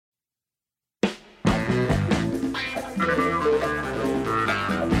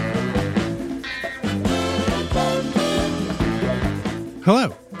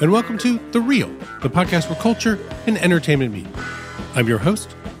Hello, and welcome to The Real, the podcast where culture and entertainment meet. I'm your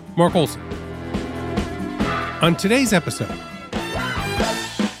host, Mark Olsen. On today's episode,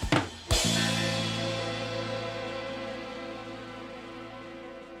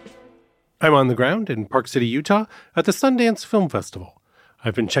 I'm on the ground in Park City, Utah, at the Sundance Film Festival.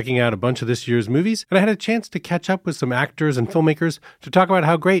 I've been checking out a bunch of this year's movies, and I had a chance to catch up with some actors and filmmakers to talk about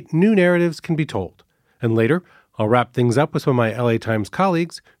how great new narratives can be told. And later, I'll wrap things up with some of my LA Times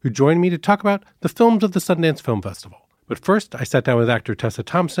colleagues who joined me to talk about the films of the Sundance Film Festival. But first, I sat down with actor Tessa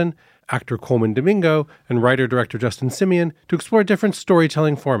Thompson, actor Colman Domingo, and writer-director Justin Simien to explore different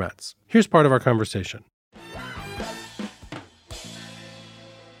storytelling formats. Here's part of our conversation.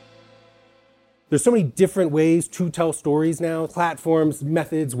 There's so many different ways to tell stories now, platforms,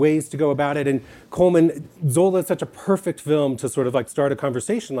 methods, ways to go about it. And Colman, Zola is such a perfect film to sort of like start a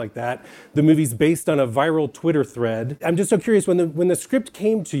conversation like that. The movie's based on a viral Twitter thread. I'm just so curious, when the script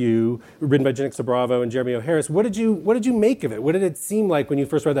came to you, written by Janixa Bravo and Jeremy O'Harris, what did you make of it? What did it seem like when you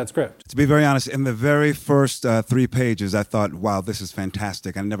first read that script? To be very honest, in the very first 3 pages, I thought, wow, this is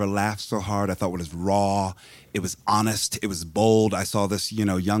fantastic. I never laughed so hard. I thought it was raw. It was honest. It was bold. I saw this,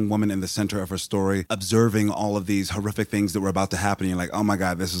 young woman in the center of her story, observing all of these horrific things that were about to happen. And you're like, oh my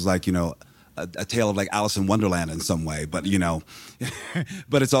God, this is like, a tale of like Alice in Wonderland in some way. But,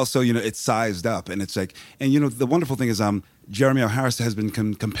 but it's also, it's sized up. And it's like, and, the wonderful thing is Jeremy O'Harris has been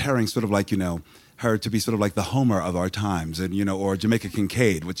comparing sort of like, her to be sort of like the Homer of our times, and or Jamaica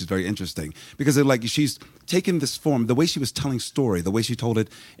Kincaid, which is very interesting because she's taken this form, the way she was telling story, the way she told it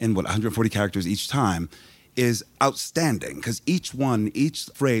in 140 characters each time is outstanding because each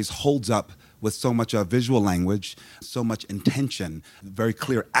phrase holds up with so much visual language, so much intention, very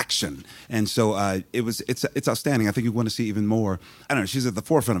clear action, and so it's outstanding. I think you want to see even more. I don't know. She's at the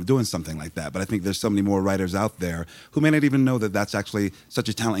forefront of doing something like that, but I think there's so many more writers out there who may not even know that that's actually such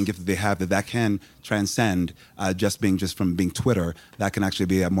a talent and gift that they have that can transcend just from being Twitter. That can actually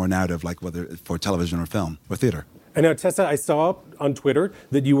be a more narrative, like whether for television or film or theater. And now, Tessa, I saw on Twitter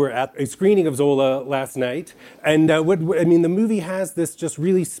that you were at a screening of Zola last night. And the movie has this just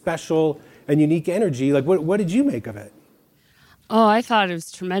really special and unique energy. Like, what did you make of it? Oh, I thought it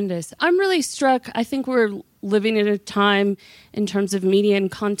was tremendous. I'm really struck. I think we're living in a time in terms of media and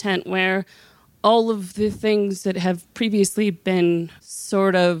content where all of the things that have previously been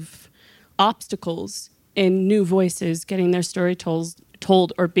sort of obstacles in new voices getting their story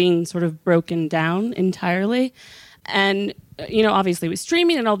told or being sort of broken down entirely. And, obviously with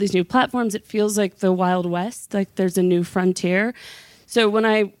streaming and all these new platforms, it feels like the Wild West, like there's a new frontier. So when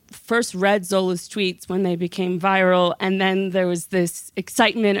I first read Zola's tweets when they became viral, and then there was this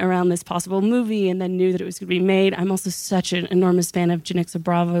excitement around this possible movie and then knew that it was going to be made. I'm also such an enormous fan of Janixa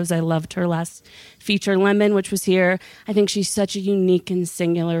Bravo's. I loved her last feature, Lemon, which was here. I think she's such a unique and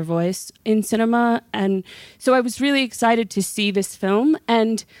singular voice in cinema. And so I was really excited to see this film.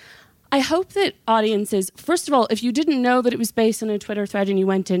 And I hope that audiences, first of all, if you didn't know that it was based on a Twitter thread and you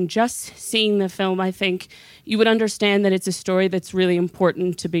went in just seeing the film, I think you would understand that it's a story that's really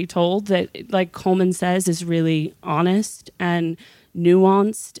important to be told, that, like Colman says, is really honest and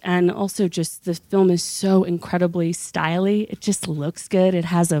nuanced. And also just the film is so incredibly stylish. It just looks good. It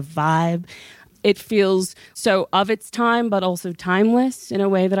has a vibe. It feels so of its time, but also timeless in a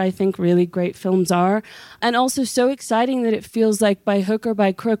way that I think really great films are. And also so exciting that it feels like by hook or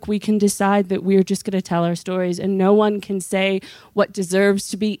by crook, we can decide that we're just going to tell our stories and no one can say what deserves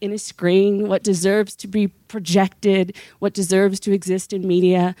to be in a screen, what deserves to be projected, what deserves to exist in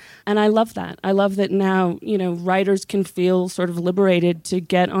media. And I love that. I love that now, writers can feel sort of liberated to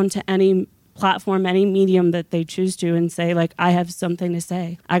get onto any platform, any medium that they choose to and say, like, I have something to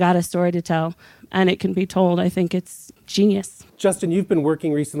say. I got a story to tell, and it can be told. I think it's genius. Justin, you've been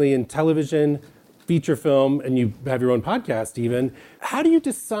working recently in television, feature film, and you have your own podcast even. How do you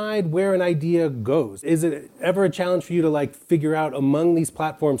decide where an idea goes? Is it ever a challenge for you to figure out among these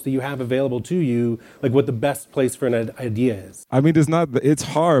platforms that you have available to you, what the best place for an idea is? It's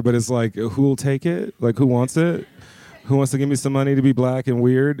hard, but it's like, who will take it? Who wants it? Who wants to give me some money to be black and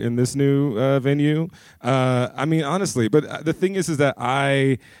weird in this new venue? Honestly, but the thing is that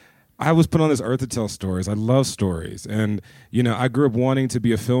I was put on this earth to tell stories. I love stories. And, I grew up wanting to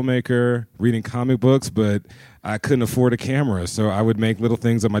be a filmmaker, reading comic books, but I couldn't afford a camera. So I would make little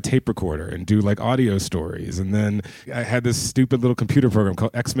things on my tape recorder and do audio stories. And then I had this stupid little computer program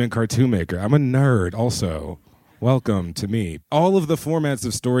called X-Men Cartoon Maker. I'm a nerd also. Welcome to me. All of the formats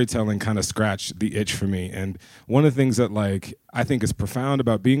of storytelling kind of scratch the itch for me. And one of the things that I think is profound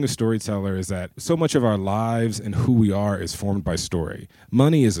about being a storyteller is that so much of our lives and who we are is formed by story.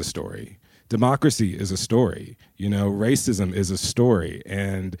 Money is a story. democracy is a story. Racism is a story.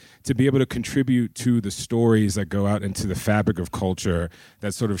 And to be able to contribute to the stories that go out into the fabric of culture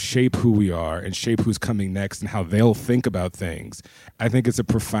that sort of shape who we are and shape who's coming next and how they'll think about things, I think it's a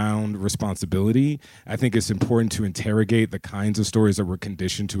profound responsibility. I think it's important to interrogate the kinds of stories that we're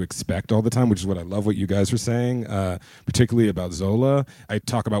conditioned to expect all the time, which is what I love what you guys were saying, particularly about Zola. I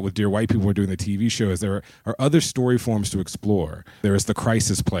talk about with Dear White People when we're doing the TV show is there are other story forms to explore. There is the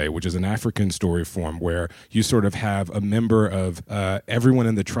crisis play, which is an African story form where you sort of have a member of everyone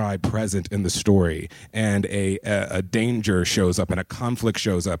in the tribe present in the story, and a danger shows up and a conflict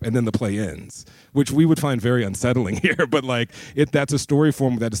shows up, and then the play ends, which we would find very unsettling here. But that's a story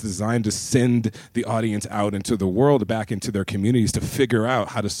form that is designed to send the audience out into the world, back into their communities to figure out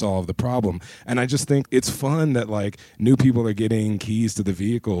how to solve the problem. And I just think it's fun that new people are getting keys to the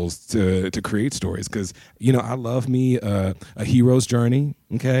vehicles to create stories, because I love me a hero's journey.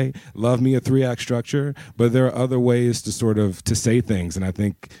 Okay, love me a 3-act structure, but there are other ways to say things, and I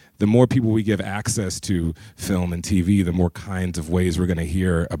think the more people we give access to film and TV, the more kinds of ways we're going to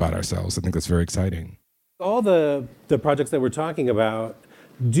hear about ourselves. I think that's very exciting. All the projects that we're talking about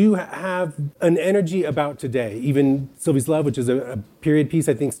do have an energy about today. Even Silvie's Love, which is a period piece,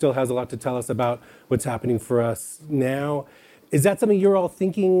 I think still has a lot to tell us about what's happening for us now. Is that something you're all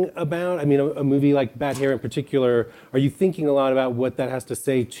thinking about? I mean, a movie like Bad Hair in particular, are you thinking a lot about what that has to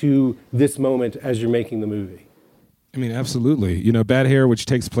say to this moment as you're making the movie? I mean, absolutely. Bad Hair, which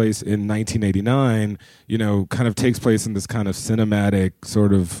takes place in 1989, kind of takes place in this kind of cinematic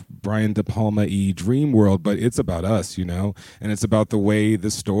sort of Brian De Palma-y dream world, but it's about us, and it's about the way the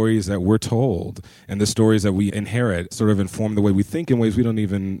stories that we're told and the stories that we inherit sort of inform the way we think in ways we don't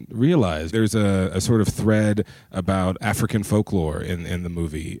even realize. There's a sort of thread about African folklore in the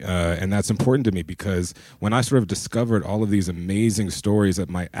movie, and that's important to me because when I sort of discovered all of these amazing stories that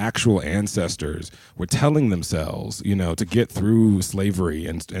my actual ancestors were telling themselves, to get through slavery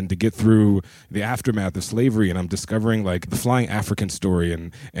and to get through the aftermath of slavery. And I'm discovering the flying African story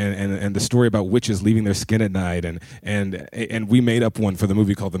and the story about witches leaving their skin at night. And we made up one for the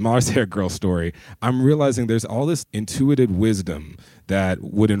movie called The Mars Hair Girl Story. I'm realizing there's all this intuitive wisdom that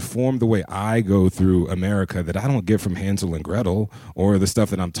would inform the way I go through America that I don't get from Hansel and Gretel or the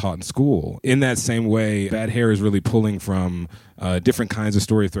stuff that I'm taught in school. In that same way, Bad Hair is really pulling from different kinds of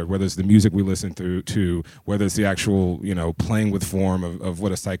story thread, whether it's the music we listen to, whether it's the actual, playing with form of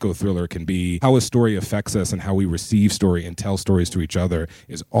what a psycho thriller can be. How a story affects us and how we receive story and tell stories to each other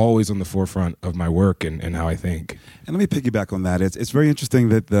is always on the forefront of my work and how I think. And let me piggyback on that. It's very interesting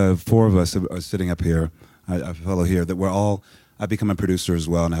that the four of us are sitting up here, a fellow here, that we're all... I've become a producer as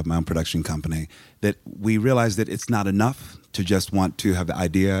well and I have my own production company, that we realize that it's not enough to just want to have the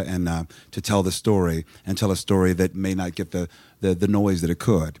idea and to tell the story and tell a story that may not get the noise that it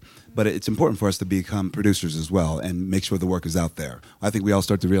could. But it's important for us to become producers as well and make sure the work is out there. I think we all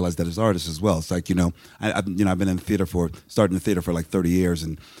start to realize that as artists as well. It's I've been in theater starting the theater for 30 years,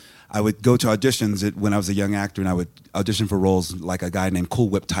 and I would go to auditions when I was a young actor, and I would audition for roles like a guy named Cool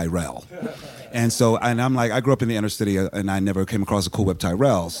Whip Tyrell. And I'm I grew up in the inner city, and I never came across a Cool Whip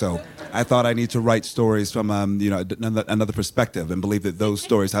Tyrell. So I thought I need to write stories from another perspective and believe that those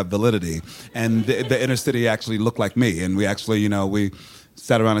stories have validity. And the inner city actually looked like me, and we actually, we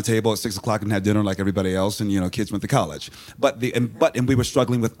sat around a table at 6 o'clock and had dinner like everybody else, and kids went to college. But we were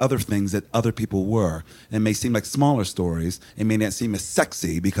struggling with other things that other people were. And it may seem like smaller stories. It may not seem as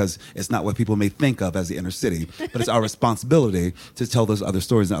sexy because it's not what people may think of as the inner city. But it's our responsibility to tell those other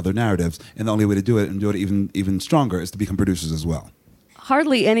stories and other narratives. And the only way to do it and do it even stronger is to become producers as well.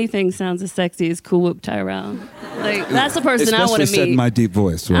 Hardly anything sounds as sexy as Cool Whip Tyrell. That's the person I want to meet. Especially said in my deep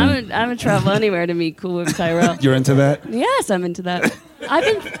voice. Right? I would travel anywhere to meet Cool Whip Tyrell. You're into that? Yes, I'm into that. I've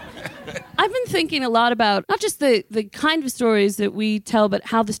been thinking a lot about not just the kind of stories that we tell, but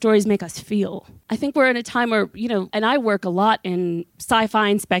how the stories make us feel. I think we're in a time where, and I work a lot in sci-fi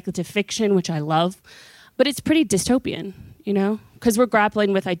and speculative fiction, which I love, but it's pretty dystopian, because we're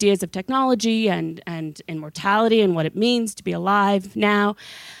grappling with ideas of technology and immortality and what it means to be alive now.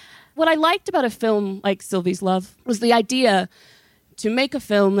 What I liked about a film like Silvie's Love was the idea to make a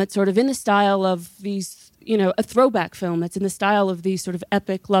film that's sort of in the style of these, a throwback film that's in the style of these sort of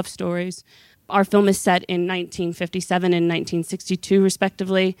epic love stories. Our film is set in 1957 and 1962,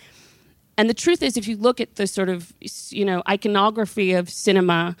 respectively. And the truth is, if you look at the sort of, iconography of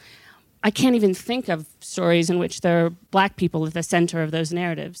cinema, I can't even think of stories in which there are Black people at the center of those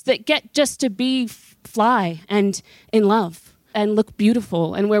narratives that get just to be fly and in love and look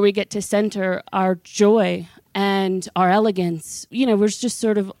beautiful, and where we get to center our joy and our elegance, was just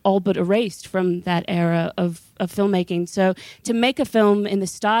sort of all but erased from that era of filmmaking. So to make a film in the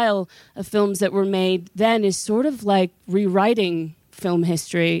style of films that were made then is sort of like rewriting film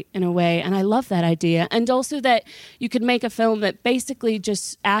history in a way, and I love that idea. And also that you could make a film that basically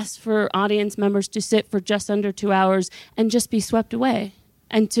just asks for audience members to sit for just under 2 hours and just be swept away,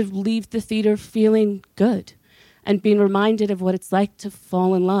 and to leave the theater feeling good and being reminded of what it's like to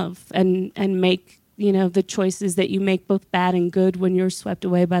fall in love and make the choices that you make, both bad and good, when you're swept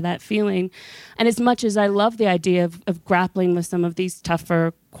away by that feeling. And as much as I love the idea of grappling with some of these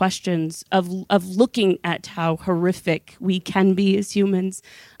tougher questions, of looking at how horrific we can be as humans,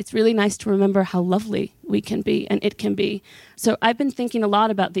 it's really nice to remember how lovely we can be and it can be. So I've been thinking a lot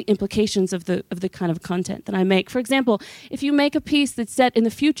about the implications of the kind of content that I make. For example, if you make a piece that's set in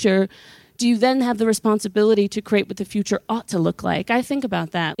the future, do you then have the responsibility to create what the future ought to look like? I think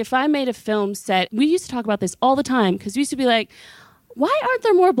about that. If I made a film set, we used to talk about this all the time, because we used to be like, why aren't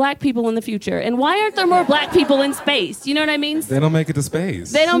there more black people in the future? And why aren't there more black people in space? You know what I mean? They don't make it to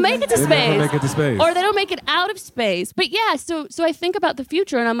space. They don't make it to space. They never make it to space. Or they don't make it out of space. But yeah, so I think about the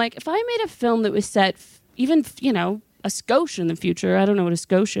future, and I'm like, if I made a film that was set even, a Scotia in the future, I don't know what a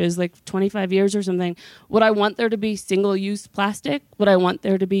Scotia is, like 25 years or something, would I want there to be single-use plastic? Would I want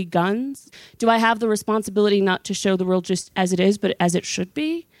there to be guns? Do I have the responsibility not to show the world just as it is, but as it should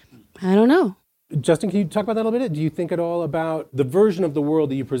be? I don't know. Justin, can you talk about that a little bit? Do you think at all about the version of the world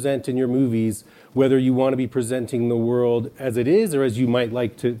that you present in your movies, whether you want to be presenting the world as it is or as you might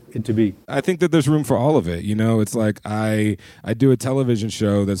like it to be? I think that there's room for all of it. It's like I do a television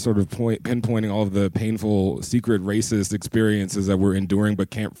show that's sort of pinpointing all of the painful, secret, racist experiences that we're enduring but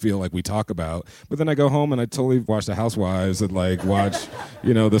can't feel like we talk about. But then I go home and I totally watch The Housewives and watch,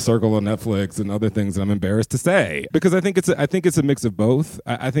 The Circle on Netflix and other things that I'm embarrassed to say. Because I think it's a mix of both.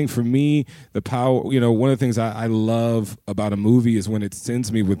 I think for me, the power, one of the things I love about a movie is when it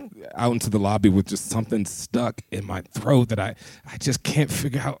sends me out into the lobby with just something stuck in my throat that I just can't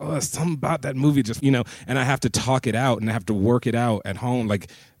figure out. Something about that movie just, and I have to talk it out and I have to work it out at home.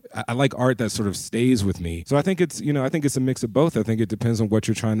 I like art that sort of stays with me. So I think it's a mix of both. I think it depends on what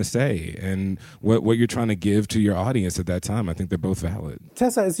you're trying to say and what you're trying to give to your audience at that time. I think they're both valid.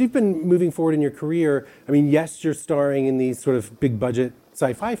 Tessa, as you've been moving forward in your career, yes, you're starring in these sort of big budget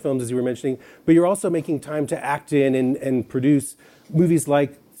sci-fi films, as you were mentioning, but you're also making time to act in and produce movies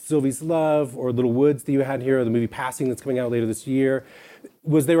like Sylvie's Love or Little Woods that you had here, or the movie Passing that's coming out later this year.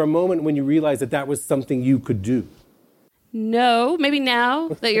 Was there a moment when you realized that was something you could do? No, maybe now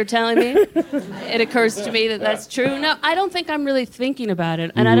that you're telling me, it occurs to me that that's true. No, I don't think I'm really thinking about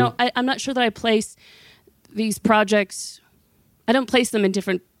it. And I'm not sure that I place these projects, I don't place them in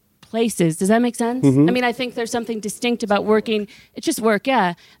different places. Does that make sense? Mm-hmm. I think there's something distinct about working, it's just work,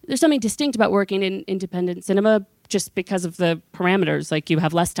 yeah. There's something distinct about working in independent cinema just because of the parameters. Like, you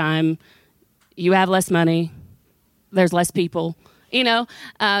have less time, you have less money, there's less people,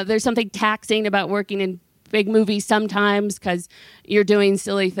 there's something taxing about working in big movies sometimes because you're doing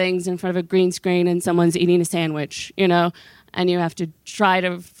silly things in front of a green screen and someone's eating a sandwich, and you have to try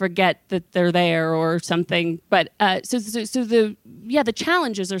to forget that they're there or something. But so the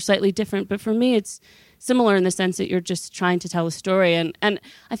challenges are slightly different. But for me, it's similar in the sense that you're just trying to tell a story. And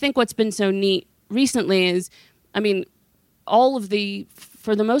I think what's been so neat recently is, for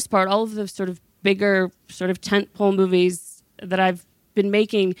the most part, all of the sort of bigger sort of tentpole movies that I've been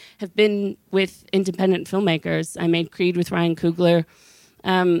making have been with independent filmmakers. I made Creed with Ryan Coogler.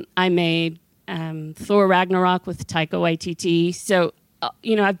 I made Thor Ragnarok with Taika Waititi. So,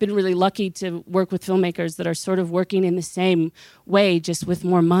 I've been really lucky to work with filmmakers that are sort of working in the same way, just with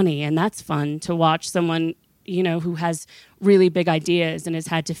more money. And that's fun to watch someone, who has really big ideas and has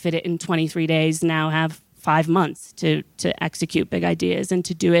had to fit it in 23 days now have 5 months to execute big ideas and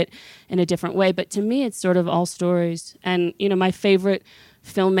to do it in a different way. But to me, it's sort of all stories. And, my favorite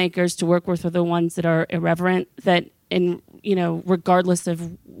filmmakers to work with are the ones that are irreverent, that regardless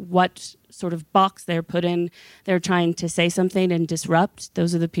of what sort of box they're put in, they're trying to say something and disrupt.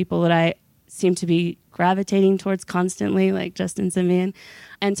 Those are the people that I seem to be gravitating towards constantly, like Justin Simien.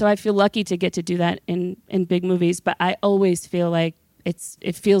 And so I feel lucky to get to do that in big movies. But I always feel like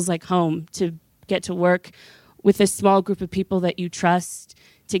it feels like home to get to work with a small group of people that you trust,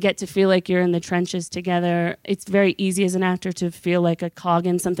 to get to feel like you're in the trenches together. It's very easy as an actor to feel like a cog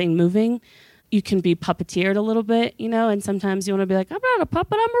in something moving. You can be puppeteered a little bit, and sometimes you want to be like, I'm not a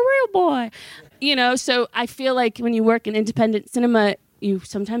puppet, I'm a real boy. So I feel like when you work in independent cinema, you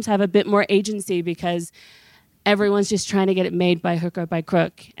sometimes have a bit more agency because everyone's just trying to get it made by hook or by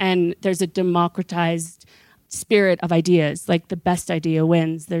crook. And there's a democratized spirit of ideas, like the best idea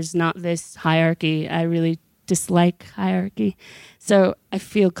wins. There's not this hierarchy. I really dislike hierarchy. So I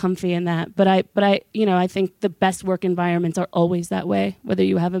feel comfy in that. But I think the best work environments are always that way, whether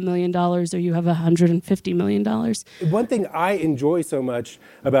you have $1 million or you have $150 million. One thing I enjoy so much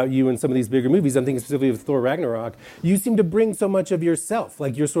about you in some of these bigger movies, I'm thinking specifically of Thor Ragnarok, you seem to bring so much of yourself.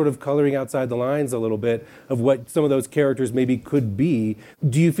 Like you're sort of coloring outside the lines a little bit of what some of those characters maybe could be.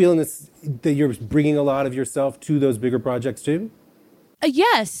 Do you feel in this that you're bringing a lot of yourself to those bigger projects too?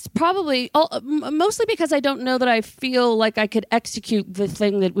 Yes, probably. Mostly because I don't know that I feel like I could execute the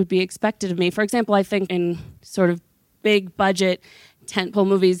thing that would be expected of me. For example, I think in sort of big budget tentpole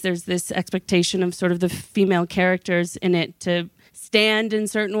movies, there's this expectation of sort of the female characters in it to stand in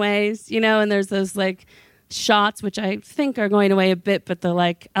certain ways, and there's those like shots, which I think are going away a bit, but the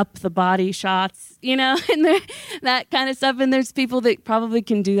like up the body shots, and that kind of stuff. And there's people that probably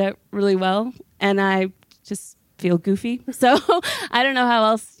can do that really well. And I just feel goofy. So I don't know how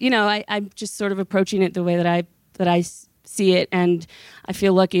else, I'm just sort of approaching it the way that I see it. And I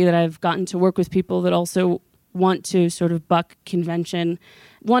feel lucky that I've gotten to work with people that also want to sort of buck convention,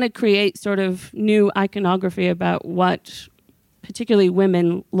 want to create sort of new iconography about what particularly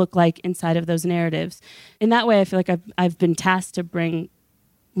women look like inside of those narratives. In that way, I feel like I've been tasked to bring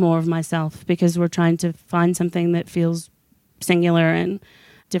more of myself because we're trying to find something that feels singular and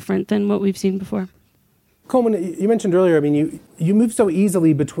different than what we've seen before. Colman, you mentioned earlier, I mean, you move so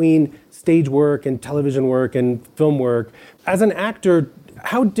easily between stage work and television work and film work. As an actor,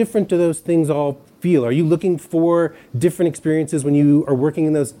 how different do those things all feel? Are you looking for different experiences when you are working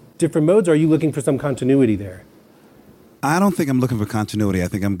in those different modes, or are you looking for some continuity there? I don't think I'm looking for continuity. I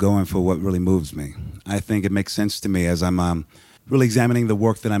think I'm going for what really moves me. I think it makes sense to me as I'm really examining the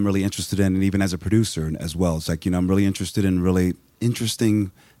work that I'm really interested in, and even as a producer as well. It's like, I'm really interested in really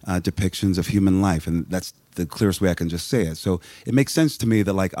interesting depictions of human life, and that's the clearest way I can just say it. So it makes sense to me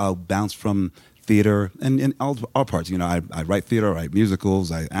that like I'll bounce from theater and in all parts. I write theater, I write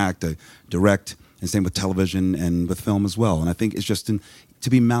musicals, I act, I direct, and same with television and with film as well. And I think it's just to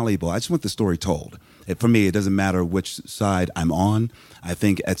be malleable. I just want the story told. For me, it doesn't matter which side I'm on. I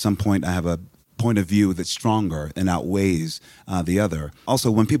think at some point I have a point of view that's stronger and outweighs the other. Also,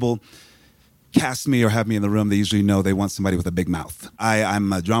 when people cast me or have me in the room, they usually know they want somebody with a big mouth.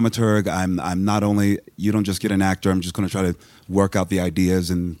 I'm a dramaturg. I'm not only, you don't just get an actor, I'm just going to try to work out the ideas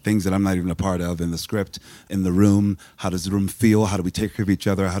and things that I'm not even a part of in the script, in the room. How does the room feel? How do we take care of each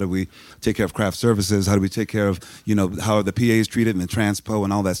other? How do we take care of craft services? How do we take care of, how are the PAs treated and the transpo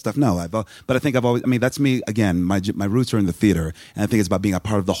and all that stuff? No, but I think I've always, that's me, again, my roots are in the theater, and I think it's about being a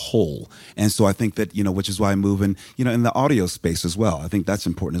part of the whole. And so I think that, which is why I move in, in the audio space as well. I think that's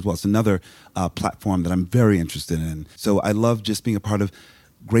important as well. It's another platform that I'm very interested in. So I love just being a part of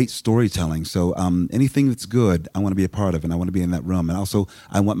great storytelling. So anything that's good, I want to be a part of, and I want to be in that room. And also,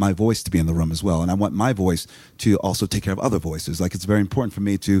 I want my voice to be in the room as well. And I want my voice to also take care of other voices. Like, it's very important for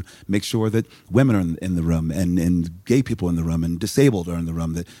me to make sure that women are in the room, and gay people in the room, and disabled are in the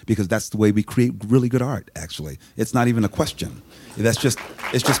room, because that's the way we create really good art, actually. It's not even a question. It's just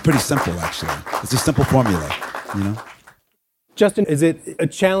pretty simple, actually. It's a simple formula, Justin, is it a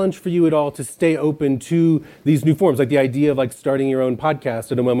challenge for you at all to stay open to these new forms, like the idea of like starting your own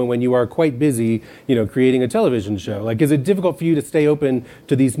podcast at a moment when you are quite busy, creating a television show? Like, is it difficult for you to stay open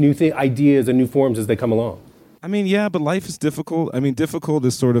to these new ideas and new forms as they come along? Yeah, but life is difficult. Difficult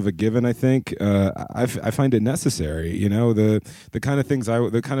is sort of a given, I think. I find it necessary, the kind of things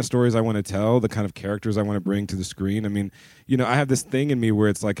the kind of stories I want to tell, the kind of characters I want to bring to the screen. I have this thing in me where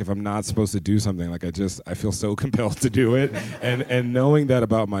it's like, if I'm not supposed to do something, like I feel so compelled to do it. And knowing that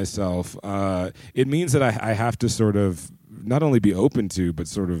about myself, it means that I have to sort of not only be open to, but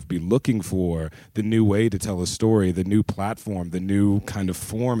sort of be looking for the new way to tell a story, the new platform, the new kind of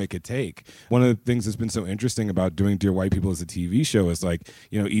form it could take. One of the things that's been so interesting about doing Dear White People as a TV show is like,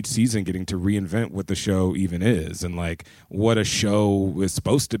 each season getting to reinvent what the show even is, and like what a show is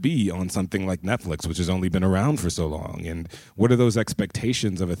supposed to be on something like Netflix, which has only been around for so long. And what are those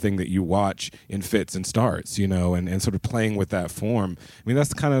expectations of a thing that you watch in fits and starts, and sort of playing with that form.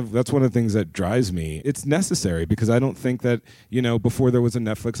 That's one of the things that drives me. It's necessary because I don't think that, before there was a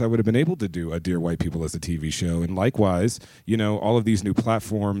Netflix, I would have been able to do a Dear White People as a TV show. And likewise, all of these new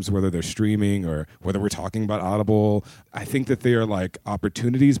platforms, whether they're streaming or whether we're talking about Audible, I think that they are like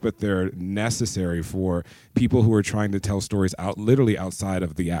opportunities, but they're necessary for people who are trying to tell stories literally outside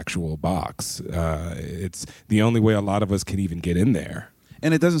of the actual box. It's the only way a lot of us can even get in there.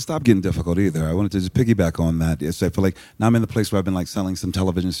 And it doesn't stop getting difficult either. I wanted to just piggyback on that. I feel like now I'm in the place where I've been like selling some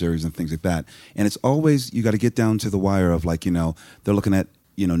television series and things like that. And it's always, you got to get down to the wire of like, they're looking at,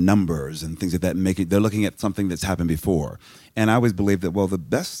 numbers and things like that. They're looking at something that's happened before. And I always believe that, well, the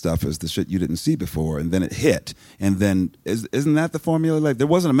best stuff is the shit you didn't see before, and then it hit. And then, isn't that the formula? Like, there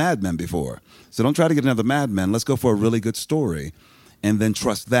wasn't a Mad Men before. So don't try to get another Mad Men. Let's go for a really good story, and then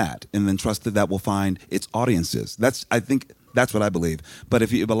trust that. And then trust that will find its audiences. I think that's what I believe. But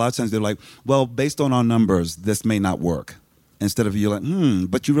if a lot of times they're like, well, based on our numbers, this may not work. Instead of you're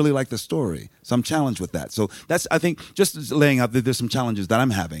like, but you really like the story. So I'm challenged with that. So that's, I think, just laying out that there's some challenges that I'm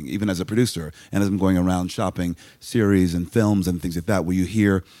having, even as a producer, and as I'm going around shopping series and films and things like that, where you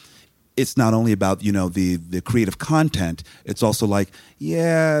hear it's not only about, the creative content, it's also like,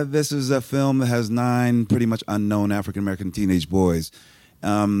 yeah, this is a film that has 9 pretty much unknown African-American teenage boys.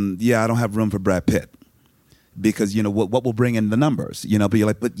 I don't have room for Brad Pitt. Because, what will bring in the numbers, but you're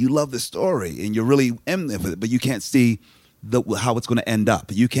like, but you love the story and you're really in there with it, but you can't see how it's going to end up.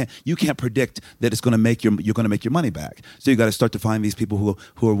 You can't predict that it's going to make you're going to make your money back. So you got to start to find these people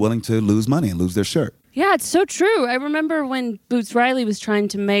who are willing to lose money and lose their shirt. Yeah, it's so true. I remember when Boots Riley was trying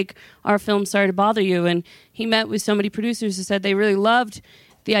to make our film Sorry to Bother You, and he met with so many producers who said they really loved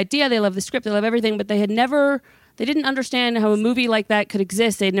the idea, they loved the script, they loved everything, but they didn't understand how a movie like that could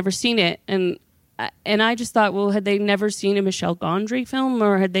exist. They'd never seen it. And I just thought, well, had they never seen a Michel Gondry film,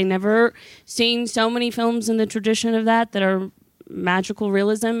 or had they never seen so many films in the tradition of that are magical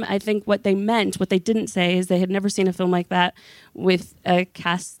realism? I think what they didn't say, is they had never seen a film like that with a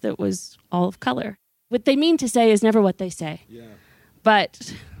cast that was all of color. What they mean to say is never what they say. Yeah.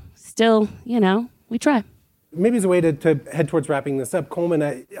 But still, we try. Maybe as a way to head towards wrapping this up,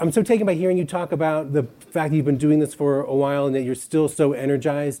 Colman, I'm so taken by hearing you talk about the fact that you've been doing this for a while and that you're still so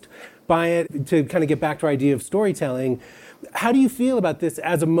energized by it. To kind of get back to our idea of storytelling, how do you feel about this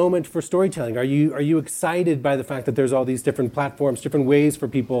as a moment for storytelling? Are you excited by the fact that there's all these different platforms, different ways for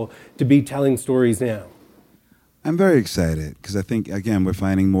people to be telling stories now? I'm very excited because I think, again, we're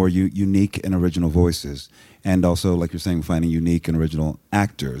finding more unique and original voices. And also, like you're saying, we're finding unique and original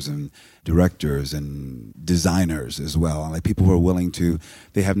actors and directors and designers as well. And like people who are willing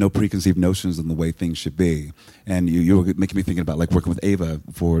they have no preconceived notions on the way things should be. And you were making me thinking about like working with Ava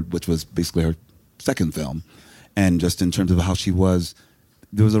which was basically her second film. And just in terms of how she was,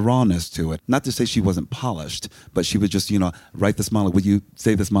 there was a rawness to it. Not to say she wasn't polished, but she would just, write this monologue. Would you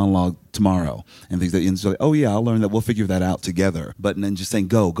say this monologue tomorrow? And things and so like, oh yeah, I'll learn that. We'll figure that out together. But then just saying,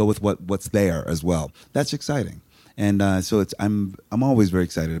 go with what's there as well. That's exciting. And so I'm always very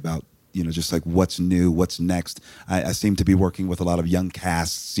excited about, just like what's new, what's next. I seem to be working with a lot of young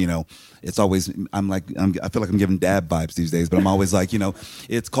casts, It's always, I feel like I'm giving dad vibes these days, but I'm always like,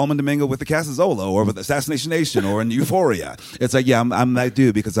 it's Colman Domingo with the cast of Zola or with Assassination Nation or in Euphoria. It's like, yeah, I'm that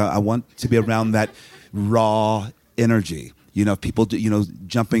dude because I want to be around that raw energy. People,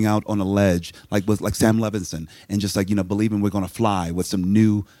 jumping out on a ledge like Sam Levinson and just like, believing we're going to fly with some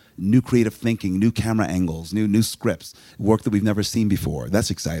new creative thinking, new camera angles, new scripts, work that we've never seen before. That's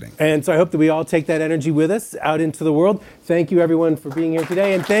exciting. And so I hope that we all take that energy with us out into the world. Thank you, everyone, for being here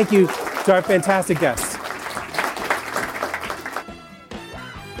today. And thank you to our fantastic guests.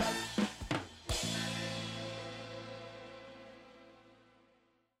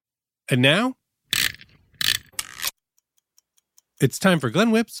 And now, it's time for Glenn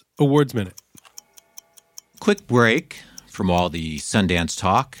Whipp's Awards Minute. Quick break from all the Sundance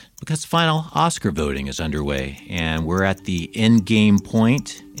talk because final Oscar voting is underway, and we're at the end game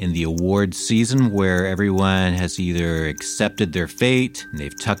point in the awards season where everyone has either accepted their fate and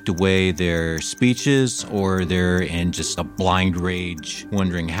they've tucked away their speeches, or they're in just a blind rage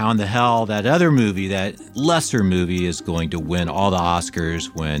wondering how in the hell that other movie, that lesser movie, is going to win all the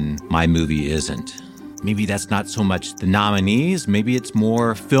Oscars when my movie isn't. Maybe that's not so much the nominees, maybe it's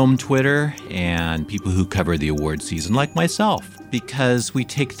more film Twitter and people who cover the award season like myself, because we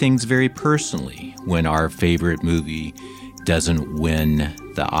take things very personally when our favorite movie doesn't win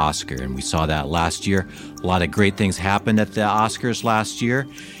the Oscar. And we saw that last year. A lot of great things happened at the Oscars last year,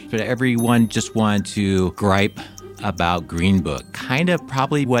 but everyone just wanted to gripe about Green Book. Kind of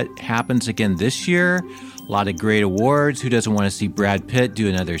probably what happens again this year. A lot of great awards. Who doesn't want to see Brad Pitt do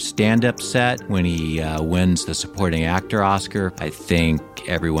another stand-up set when he wins the supporting actor Oscar? I think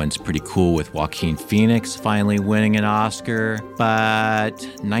everyone's pretty cool with Joaquin Phoenix finally winning an Oscar. But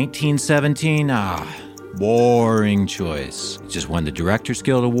 1917, boring choice. Just won the Directors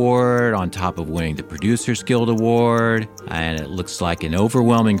Guild Award on top of winning the Producers Guild Award. And it looks like an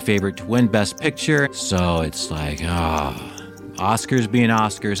overwhelming favorite to win Best Picture. So it's like, Oscars being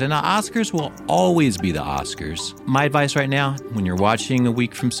Oscars, and the Oscars will always be the Oscars. My advice right now, when you're watching a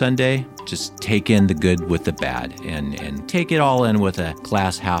week from Sunday, just take in the good with the bad and take it all in with a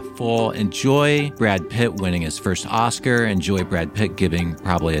glass half full. Enjoy Brad Pitt winning his first Oscar. Enjoy Brad Pitt giving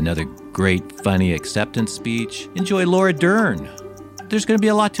probably another great, funny acceptance speech. Enjoy Laura Dern. There's going to be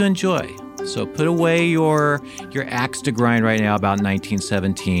a lot to enjoy. So put away your axe to grind right now about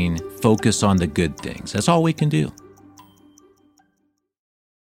 1917. Focus on the good things. That's all we can do.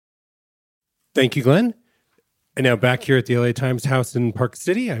 Thank you, Glenn. And now back here at the LA Times House in Park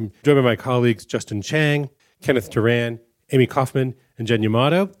City, I'm joined by my colleagues Justin Chang, Kenneth Duran, Amy Kaufman, and Jen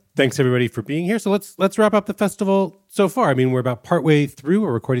Yamato. Thanks, everybody, for being here. So let's wrap up the festival so far. I mean, we're about partway through.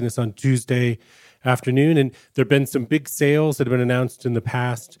 We're recording this on Tuesday afternoon, and there have been some big sales that have been announced in the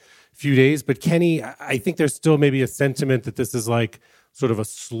past few days. But Kenny, I think there's still maybe a sentiment that this is like sort of a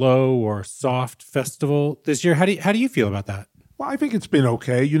slow or soft festival this year. How do you feel about that? Well, I think it's been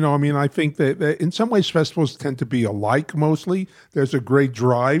okay. I think that in some ways festivals tend to be alike mostly. There's a great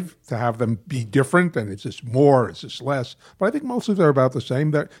drive to have them be different, and it's just more, it's just less. But I think mostly they're about the same.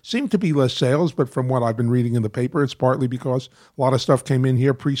 There seem to be less sales, but from what I've been reading in the paper, it's partly because a lot of stuff came in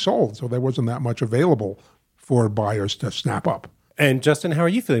here pre-sold, so there wasn't that much available for buyers to snap up. And Justin, how are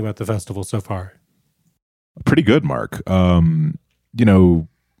you feeling about the festival so far? Pretty good, Mark.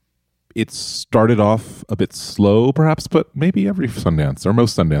 It started off a bit slow, perhaps, but maybe every Sundance or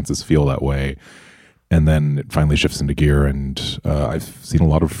most Sundances feel that way. And then it finally shifts into gear, and I've seen a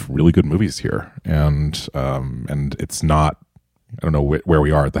lot of really good movies here. And it's not, I don't know where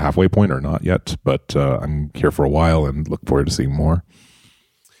we are at the halfway point or not yet, but I'm here for a while and look forward to seeing more.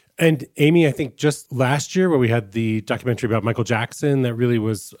 And Amy, I think just last year where we had the documentary about Michael Jackson, that really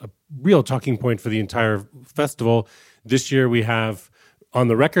was a real talking point for the entire festival. This year we have On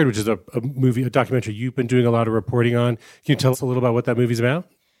the Record, which is a documentary you've been doing a lot of reporting on. Can you tell us a little about what that movie's about?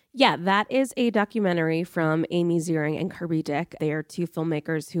 Yeah, that is a documentary from Amy Ziering and Kirby Dick. They are two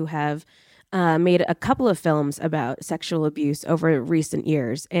filmmakers who have made a couple of films about sexual abuse over recent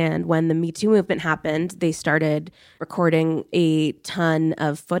years. And when the Me Too movement happened, they started recording a ton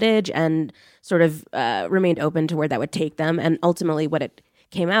of footage and sort of remained open to where that would take them. And ultimately what it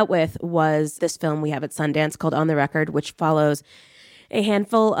came out with was this film we have at Sundance called On the Record, which follows a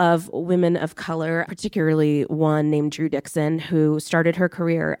handful of women of color, particularly one named Drew Dixon, who started her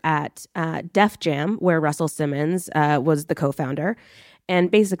career at Def Jam, where Russell Simmons was the co-founder.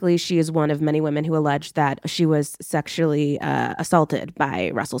 And basically, she is one of many women who allege that she was sexually assaulted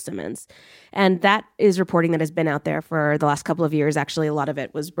by Russell Simmons. And that is reporting that has been out there for the last couple of years. Actually, a lot of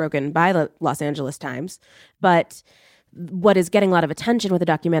it was broken by the Los Angeles Times. But what is getting a lot of attention with the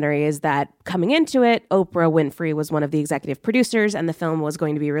documentary is that coming into it, Oprah Winfrey was one of the executive producers, and the film was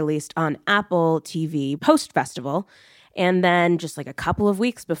going to be released on Apple TV post-festival. And then just like a couple of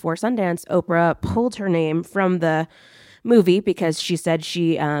weeks before Sundance, Oprah pulled her name from the movie because she said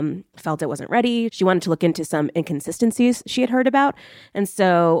she felt it wasn't ready. She wanted to look into some inconsistencies she had heard about. And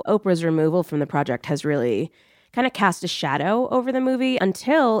so Oprah's removal from the project has really kind of cast a shadow over the movie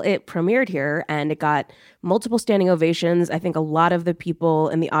until it premiered here and it got multiple standing ovations. I think a lot of the people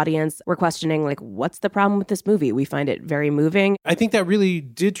in the audience were questioning, like, what's the problem with this movie? We find it very moving. I think that really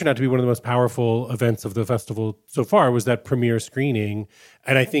did turn out to be one of the most powerful events of the festival so far, was that premiere screening.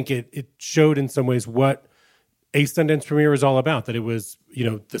 And I think it showed in some ways what a Sundance premiere is all about, that it was,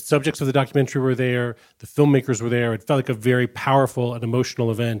 the subjects of the documentary were there, the filmmakers were there. It felt like a very powerful and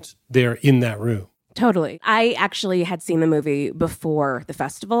emotional event there in that room. Totally. I actually had seen the movie before the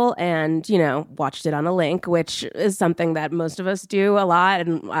festival and, watched it on a link, which is something that most of us do a lot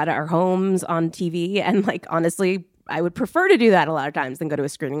and at our homes on TV. And honestly, I would prefer to do that a lot of times than go to a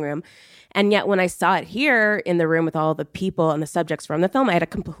screening room. And yet when I saw it here in the room with all the people and the subjects from the film, I had a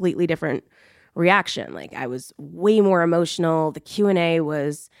completely different reaction. I was way more emotional. The Q&A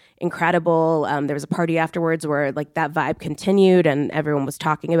was incredible. There was a party afterwards where that vibe continued and everyone was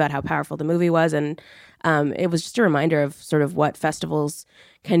talking about how powerful the movie was. And it was just a reminder of sort of what festivals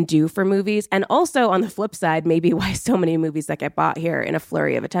can do for movies. And also on the flip side, maybe why so many movies that get bought here in a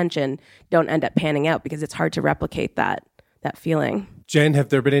flurry of attention don't end up panning out, because it's hard to replicate that feeling. Jen, have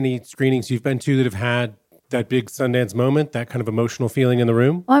there been any screenings you've been to that have had that big Sundance moment, that kind of emotional feeling in the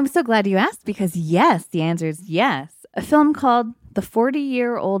room? Well, I'm so glad you asked, because yes, the answer is yes. A film called The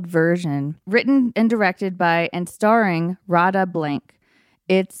 40-Year-Old Version, written and directed by and starring Radha Blank.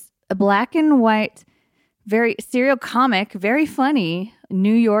 It's a black and white, very serial comic, very funny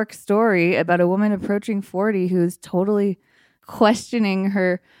New York story about a woman approaching 40 who's totally questioning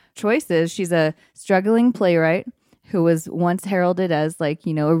her choices. She's a struggling playwright who was once heralded as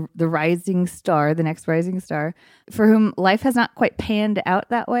the rising star, the next rising star, for whom life has not quite panned out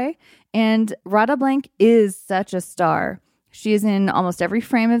that way. And Radha Blank is such a star. She is in almost every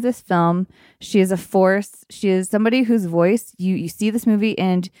frame of this film. She is a force. She is somebody whose voice you see this movie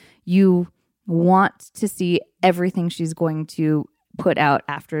and you want to see everything she's going to put out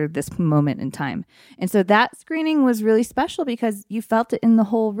after this moment in time. And so that screening was really special because you felt it in the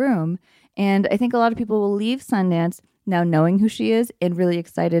whole room. And I think a lot of people will leave Sundance now knowing who she is and really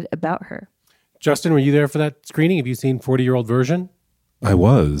excited about her. Justin, were you there for that screening? Have you seen 40-Year-Old Version? I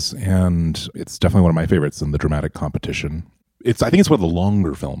was, and it's definitely one of my favorites in the dramatic competition. I think it's one of the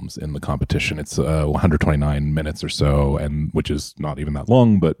longer films in the competition. It's 129 minutes or so, and which is not even that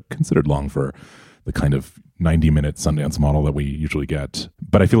long, but considered long for the kind of 90-minute Sundance model that we usually get.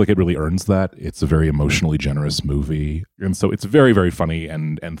 But I feel like it really earns that. It's a very emotionally generous movie. And so it's very, very funny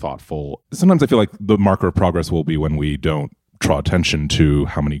and thoughtful. Sometimes I feel like the marker of progress will be when we don't draw attention to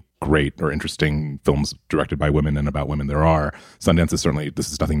how many great or interesting films directed by women and about women there are. Sundance is certainly,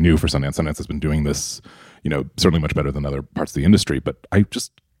 this is nothing new for Sundance. Sundance has been doing this, certainly much better than other parts of the industry. But I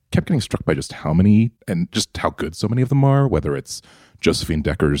just kept getting struck by just how many and just how good so many of them are, whether it's Josephine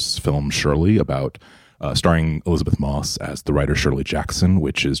Decker's film Shirley about starring Elizabeth Moss as the writer Shirley Jackson,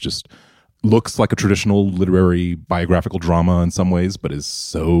 which is just looks like a traditional literary biographical drama in some ways, but is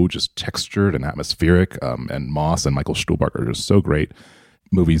so just textured and atmospheric. And Moss and Michael Stuhlbarg are just so great.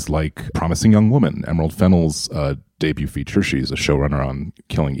 Movies like Promising Young Woman, Emerald Fennell's debut feature. She's a showrunner on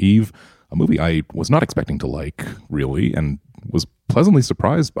Killing Eve, a movie I was not expecting to like, really, and was pleasantly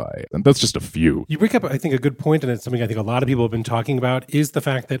surprised by. And that's just a few. You bring up, I think, a good point, and it's something I think a lot of people have been talking about, is the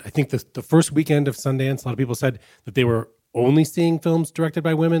fact that I think the first weekend of Sundance, a lot of people said that they were only seeing films directed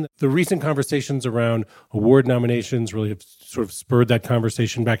by women. The recent conversations around award nominations really have sort of spurred that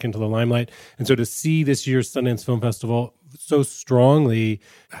conversation back into the limelight. And so to see this year's Sundance Film Festival so strongly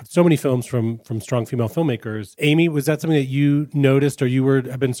have so many films from strong female filmmakers. Amy, was that something that you noticed or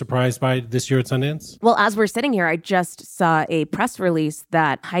have been surprised by this year at Sundance? Well, as we're sitting here, I just saw a press release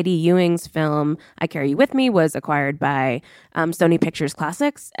that Heidi Ewing's film, I Carry You With Me, was acquired by Sony Pictures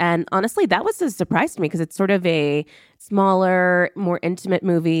Classics. And honestly, that was a surprise to me because it's sort of a smaller, more intimate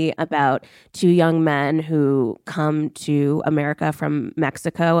movie about two young men who come to America from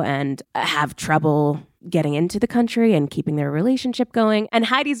Mexico and have trouble getting into the country and keeping their relationship going. And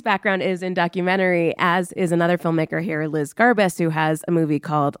Heidi's background is in documentary, as is another filmmaker here, Liz Garbus, who has a movie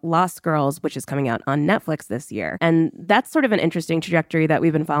called Lost Girls, which is coming out on Netflix this year. And that's sort of an interesting trajectory that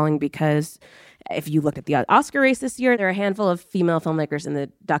we've been following because if you look at the Oscar race this year, there are a handful of female filmmakers in the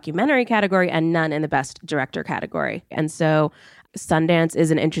documentary category and none in the Best Director category. And so Sundance is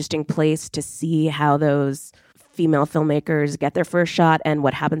an interesting place to see how those female filmmakers get their first shot and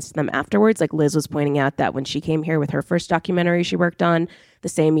what happens to them afterwards. Like Liz was pointing out that when she came here with her first documentary she worked on, the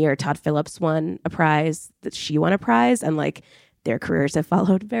same year Todd Phillips won a prize, that she won a prize, and like their careers have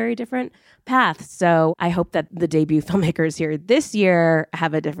followed very different paths. So I hope that the debut filmmakers here this year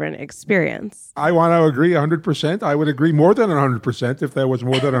have a different experience. I want to agree 100%. I would agree more than 100% if there was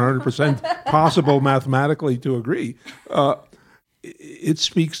more than 100% possible mathematically to agree. It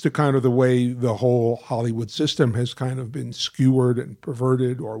speaks to kind of the way the whole Hollywood system has kind of been skewered and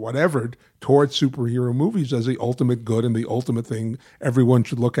perverted or whatever towards superhero movies as the ultimate good and the ultimate thing everyone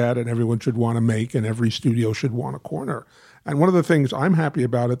should look at and everyone should want to make and every studio should want a corner. And one of the things I'm happy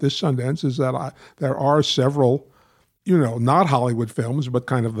about at this Sundance is that there are several, not Hollywood films, but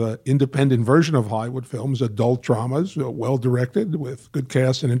kind of the independent version of Hollywood films, adult dramas, well-directed with good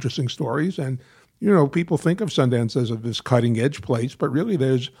cast and interesting stories. And people think of Sundance as this cutting-edge place, but really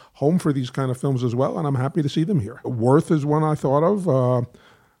there's home for these kind of films as well, and I'm happy to see them here. Worth is one I thought of,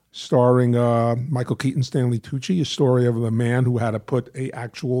 starring Michael Keaton, Stanley Tucci, a story of the man who had to put an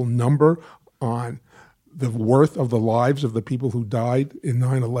actual number on the worth of the lives of the people who died in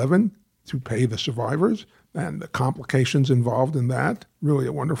 9/11 to pay the survivors and the complications involved in that. Really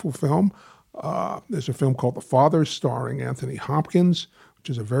a wonderful film. There's a film called The Father, starring Anthony Hopkins, which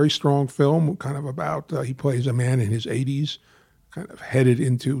is a very strong film, kind of about, he plays a man in his 80s, kind of headed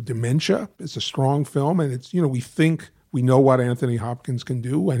into dementia. It's a strong film, and it's, we know what Anthony Hopkins can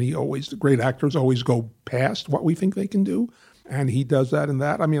do, and the great actors always go past what we think they can do, and he does that and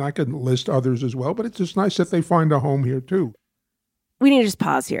that. I mean, I could list others as well, but it's just nice that they find a home here, too. We need to just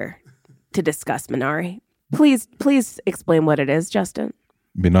pause here to discuss Minari. Please explain what it is, Justin.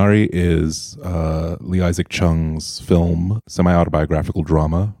 Minari is Lee Isaac Chung's film, semi-autobiographical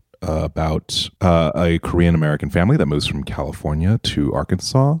drama about a Korean-American family that moves from California to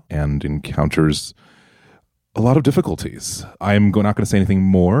Arkansas and encounters a lot of difficulties. I'm not going to say anything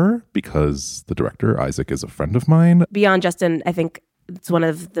more because the director, Isaac, is a friend of mine. Beyond Justin, I think it's one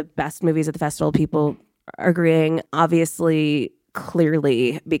of the best movies at the festival. People are agreeing, obviously,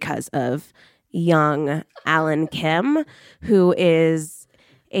 clearly because of young Alan Kim, who is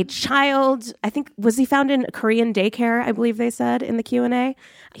a child. I think, was he found in a Korean daycare, I believe they said in the Q&A.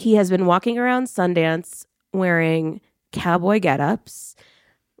 He has been walking around Sundance wearing cowboy getups,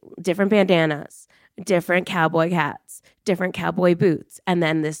 different bandanas, different cowboy hats, different cowboy boots, and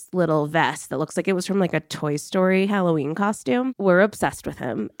then this little vest that looks like it was from like a Toy Story Halloween costume. We're obsessed with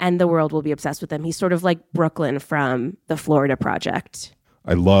him, and the world will be obsessed with him. He's sort of like Brooklyn from the Florida Project.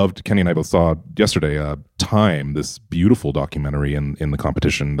 I loved, Kenny and I both saw yesterday, Time, this beautiful documentary in the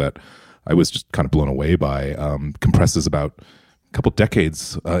competition that I was just kind of blown away by. Compresses about a couple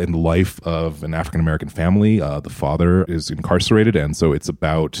decades in the life of an African-American family. The father is incarcerated, and so it's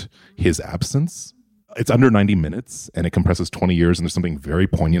about his absence. It's under 90 minutes, and it compresses 20 years, and there's something very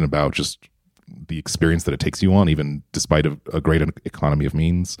poignant about just the experience that it takes you on, even despite a great economy of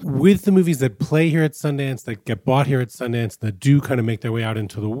means. With the movies that play here at Sundance, that get bought here at Sundance, that do kind of make their way out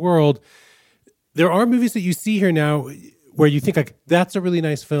into the world, there are movies that you see here now where you think, like, that's a really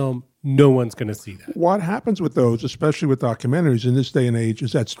nice film. No one's going to see that. What happens with those, especially with documentaries in this day and age,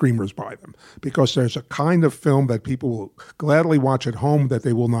 is that streamers buy them because there's a kind of film that people will gladly watch at home that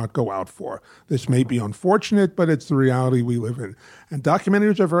they will not go out for. This may be unfortunate, but it's the reality we live in. And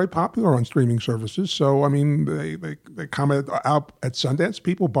documentaries are very popular on streaming services. So, I mean, they come out at Sundance,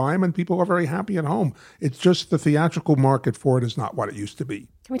 people buy them, and people are very happy at home. It's just the theatrical market for it is not what it used to be.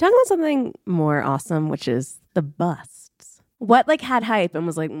 Can we talk about something more awesome, which is the busts? What like had hype and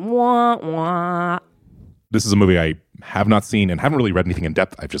was like, wah, wah. This is a movie I have not seen and haven't really read anything in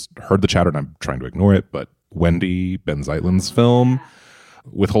depth. I've just heard the chatter and I'm trying to ignore it. But Wendy, Ben Zeitlin's film,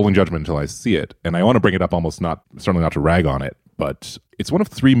 withholding judgment until I see it. And I want to bring it up certainly not to rag on it, but it's one of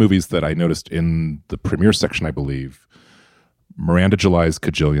three movies that I noticed in the premiere section, I believe. Miranda July's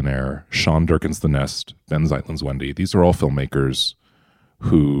Kajillionaire, Sean Durkin's The Nest, Ben Zeitlin's Wendy. These are all filmmakers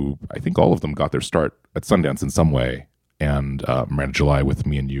who I think all of them got their start at Sundance in some way. And Miranda July with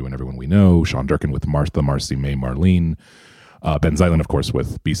Me and You and Everyone We Know, Sean Durkin with Martha, Marcy, May, Marlene, Ben Zeitlin, of course,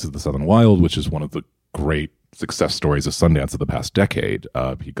 with Beasts of the Southern Wild, which is one of the great success stories of Sundance of the past decade.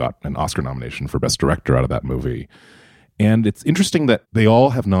 He got an Oscar nomination for Best Director out of that movie. And it's interesting that they all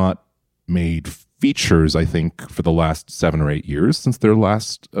have not made features, I think, for the last 7 or 8 years since their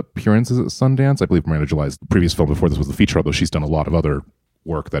last appearances at Sundance. I believe Miranda July's previous film before this was the feature, although she's done a lot of other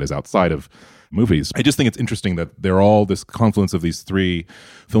work that is outside of movies. I just think it's interesting that they're all this confluence of these three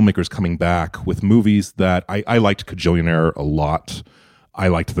filmmakers coming back with movies that I liked Kajillionaire a lot. I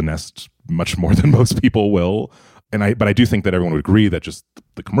liked The Nest much more than most people will. But I do think that everyone would agree that just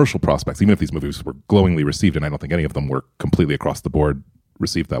the commercial prospects, even if these movies were glowingly received, and I don't think any of them were completely across the board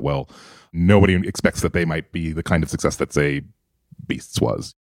received that well, nobody expects that they might be the kind of success that, say, Beasts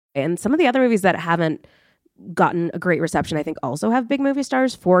was. And some of the other movies that haven't gotten a great reception, I think, also have big movie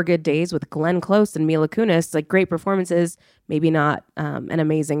stars. 4 Good Days with Glenn Close and Mila Kunis, like great performances, maybe not an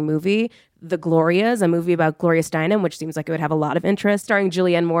amazing movie. The Glorias, a movie about Gloria Steinem, which seems like it would have a lot of interest, starring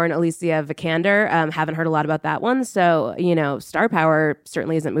Julianne Moore and Alicia Vikander. Haven't heard a lot about that one. So, star power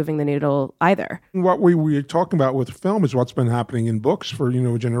certainly isn't moving the needle either. What we were talking about with film is what's been happening in books for,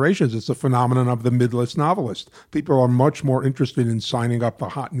 generations. It's a phenomenon of the midlist novelist. People are much more interested in signing up the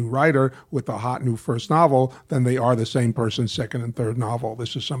hot new writer with the hot new first novel than they are the same person's second and third novel.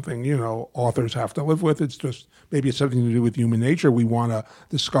 This is something, authors have to live with. It's just, maybe it's something to do with human nature. We want to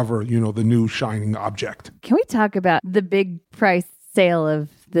discover, the new shining object. Can we talk about the big price sale of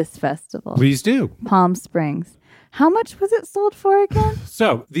this festival? Please do. Palm Springs. How much was it sold for again?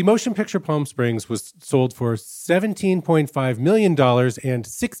 So the motion picture Palm Springs was sold for $17.5 million and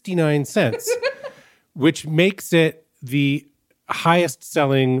 69 cents, which makes it the highest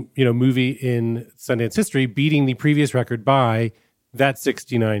selling, movie in Sundance history, beating the previous record by that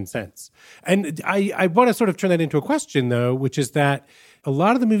 69 cents. And I want to sort of turn that into a question, though, which is that a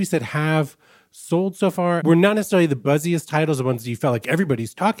lot of the movies that have sold so far were not necessarily the buzziest titles, the ones that you felt like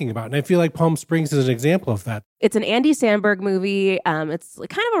everybody's talking about. And I feel like Palm Springs is an example of that. It's an Andy Samberg movie. It's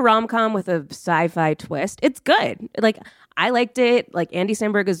kind of a rom-com with a sci-fi twist. It's good. I liked it. Andy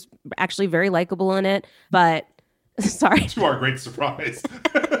Samberg is actually very likable in it. But, sorry. To our great surprise.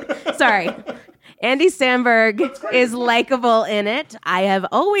 Sorry. Andy Samberg is likable in it. I have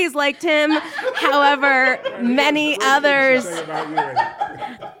always liked him. However, many others.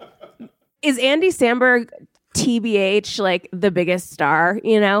 Is Andy Samberg TBH the biggest star?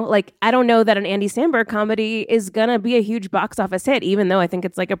 I don't know that an Andy Samberg comedy is gonna be a huge box office hit, even though I think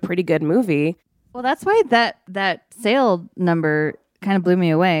it's a pretty good movie. Well, that's why that sale number kind of blew me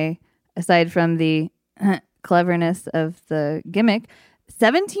away, aside from the cleverness of the gimmick.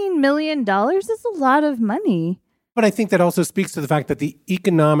 $17 million is a lot of money. But I think that also speaks to the fact that the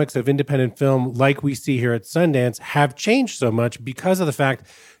economics of independent film, like we see here at Sundance, have changed so much because of the fact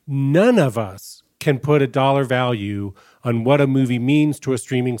none of us can put a dollar value on what a movie means to a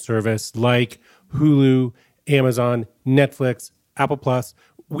streaming service like Hulu, Amazon, Netflix, Apple Plus.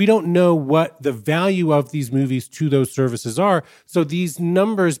 We don't know what the value of these movies to those services are. So these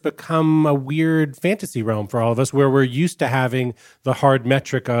numbers become a weird fantasy realm for all of us where we're used to having the hard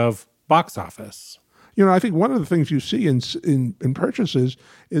metric of box office. You know, I think one of the things you see in purchases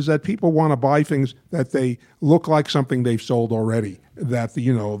is that people want to buy things that they look like something they've sold already, that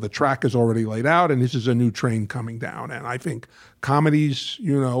the track is already laid out and this is a new train coming down. And I think comedies,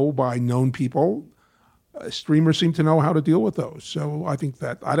 by known people, streamers seem to know how to deal with those. So I think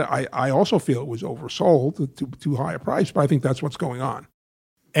that I also feel it was oversold to too high a price, but I think that's what's going on.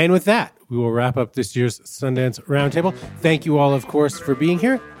 And with that, we will wrap up this year's Sundance Roundtable. Thank you all, of course, for being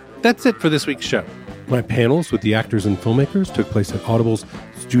here. That's it for this week's show. My panels with the actors and filmmakers took place at Audible's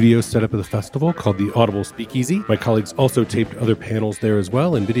studio setup of the festival called the Audible Speakeasy. My colleagues also taped other panels there as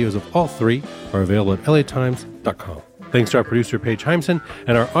well, and videos of all three are available at latimes.com. Thanks to our producer, Paige Heimson,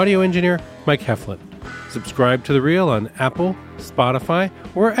 and our audio engineer, Mike Heflin. Subscribe to The Reel on Apple, Spotify,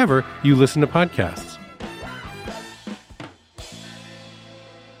 or wherever you listen to podcasts.